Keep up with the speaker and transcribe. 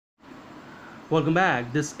Welcome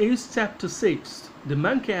back. This is chapter 6, The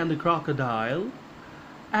Monkey and the Crocodile.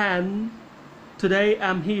 And today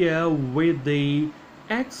I'm here with the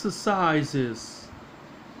exercises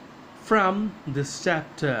from this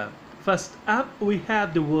chapter. First up, we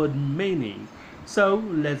have the word meaning. So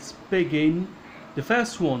let's begin. The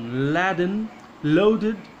first one, laden,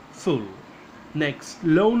 loaded, full. Next,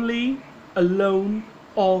 lonely, alone,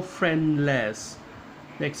 or friendless.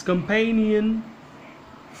 Next, companion,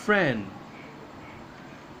 friend.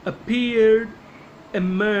 Appeared,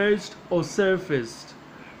 emerged, or surfaced.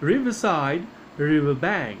 Riverside,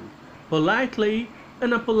 riverbank. Politely,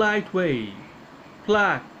 in a polite way.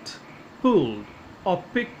 Plucked, pulled, or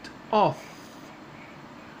picked off.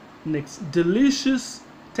 Next, delicious,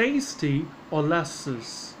 tasty, or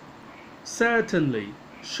luscious. Certainly,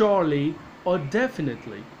 surely, or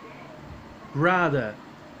definitely. Rather,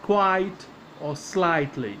 quite, or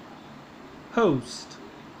slightly. Host,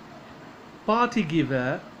 party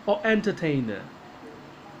giver or entertainer.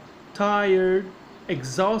 Tired,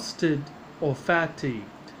 exhausted, or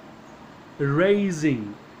fatigued.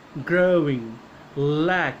 Raising, growing,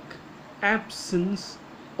 lack, absence,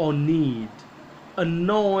 or need.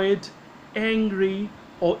 Annoyed, angry,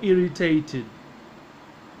 or irritated.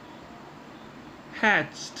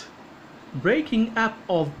 Hatched, breaking up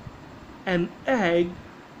of an egg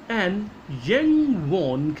and young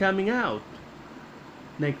one coming out.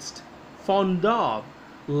 Next, fond of,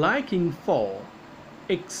 liking for,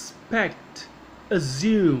 expect,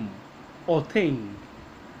 assume, or think.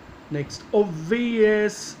 Next,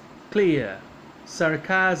 obvious, clear,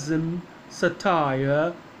 sarcasm,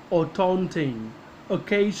 satire, or taunting,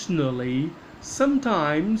 occasionally,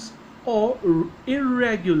 sometimes, or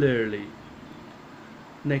irregularly.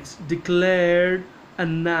 Next, declared,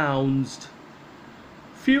 announced,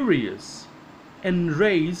 furious,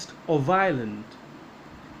 enraged, or violent.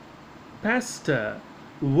 Pester,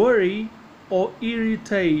 worry, or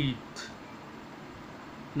irritate.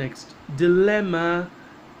 Next, dilemma,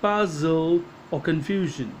 puzzle, or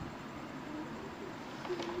confusion.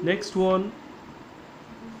 Next one,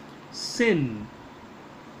 sin.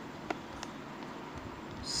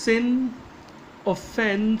 Sin,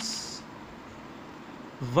 offense,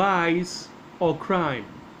 vice, or crime.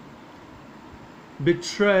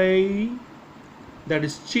 Betray, that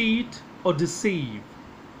is cheat or deceive.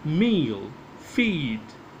 Meal, feed.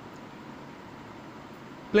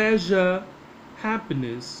 Pleasure,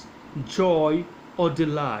 happiness, joy, or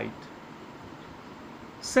delight.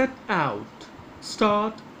 Set out,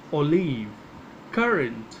 start or leave.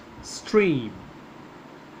 Current, stream.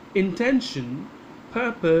 Intention,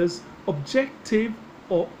 purpose, objective,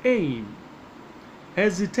 or aim.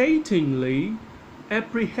 Hesitatingly,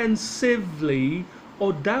 apprehensively,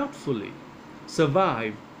 or doubtfully.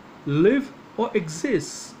 Survive, live, or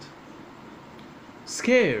exist.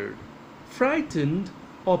 Scared, frightened,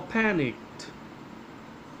 or panicked.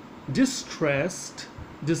 Distressed,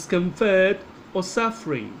 discomfort, or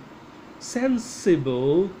suffering.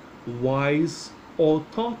 Sensible, wise, or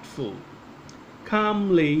thoughtful.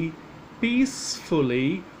 Calmly,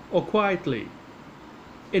 peacefully, or quietly.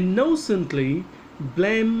 Innocently,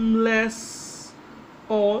 blameless,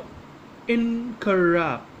 or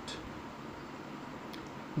incorrupt.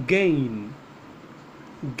 Gain,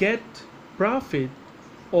 get, profit,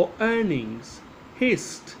 or earnings.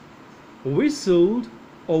 Hissed, whistled,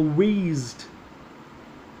 or wheezed.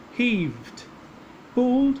 Heaved,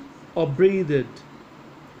 pulled, or breathed.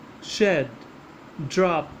 Shed,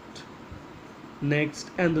 dropped.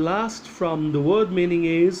 Next and the last from the word meaning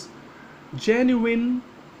is genuine,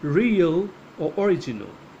 real, or original.